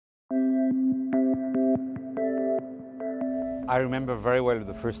I remember very well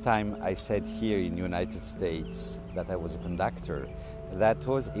the first time I said here in the United States that I was a conductor. That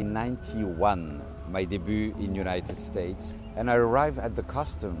was in 91, my debut in the United States. And I arrived at the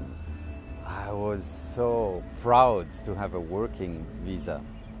customs. I was so proud to have a working visa.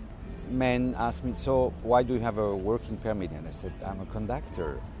 Men asked me, so why do you have a working permit? And I said, I'm a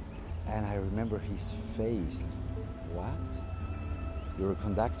conductor. And I remember his face. What? You're a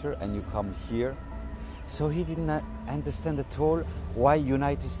conductor and you come here? So he did not understand at all why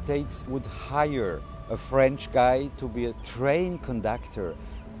United States would hire a French guy to be a trained conductor.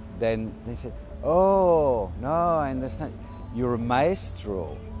 Then they said, oh, no, I understand. You're a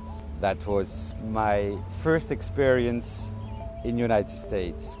maestro. That was my first experience in United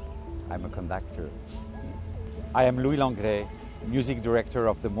States. I'm a conductor. I am Langrée, music director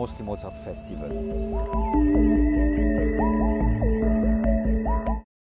of the Mozart Festival.